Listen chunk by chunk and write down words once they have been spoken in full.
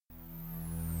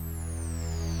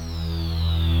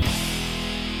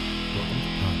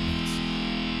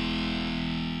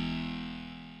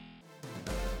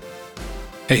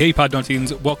Hey,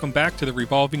 Podnutsians. Welcome back to the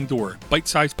Revolving Door,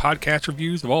 bite-sized podcast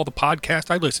reviews of all the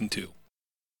podcasts I listen to.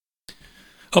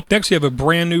 Up next, we have a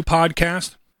brand new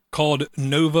podcast called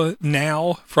Nova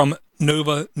Now from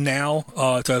Nova Now.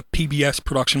 It's a PBS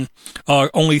production.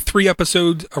 Only 3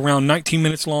 episodes, around 19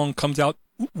 minutes long, comes out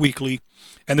weekly.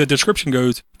 And the description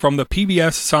goes, from the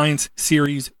PBS science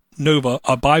series Nova,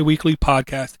 a bi-weekly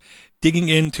podcast digging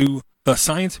into the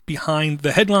science behind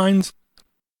the headlines.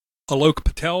 Alok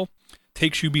Patel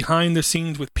takes you behind the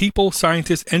scenes with people,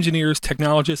 scientists, engineers,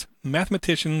 technologists,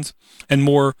 mathematicians, and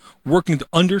more, working to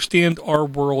understand our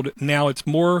world. Now it's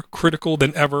more critical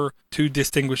than ever to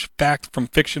distinguish fact from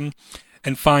fiction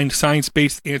and find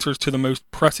science-based answers to the most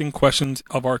pressing questions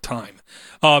of our time.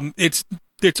 It's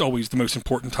always the most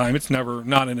important time. It's never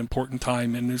not an important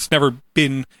time, and it's never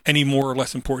been any more or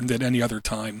less important than any other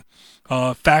time.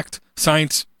 Fact,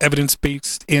 science,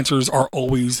 evidence-based answers are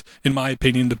always, in my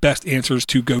opinion, the best answers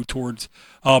to go towards.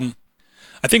 I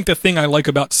think the thing I like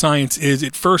about science is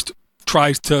it first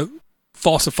tries to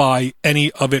falsify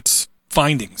any of its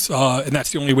findings, and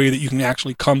that's the only way that you can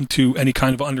actually come to any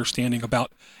kind of understanding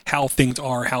about how things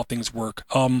are, how things work.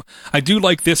 I do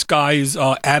like this guy's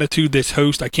attitude, this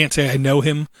host. I can't say I know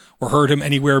him or heard him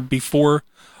anywhere before,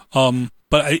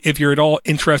 but if you're at all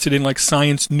interested in like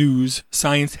science news,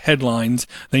 science headlines,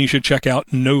 then you should check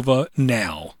out Nova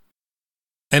Now.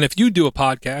 And if you do a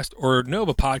podcast or know of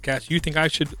a podcast you think I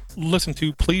should listen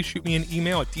to, please shoot me an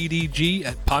email at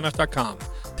ddg@podnuts.com.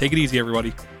 Take it easy,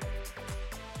 everybody.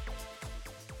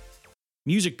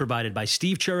 Music provided by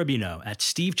Steve Cherubino at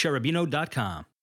stevecherubino.com.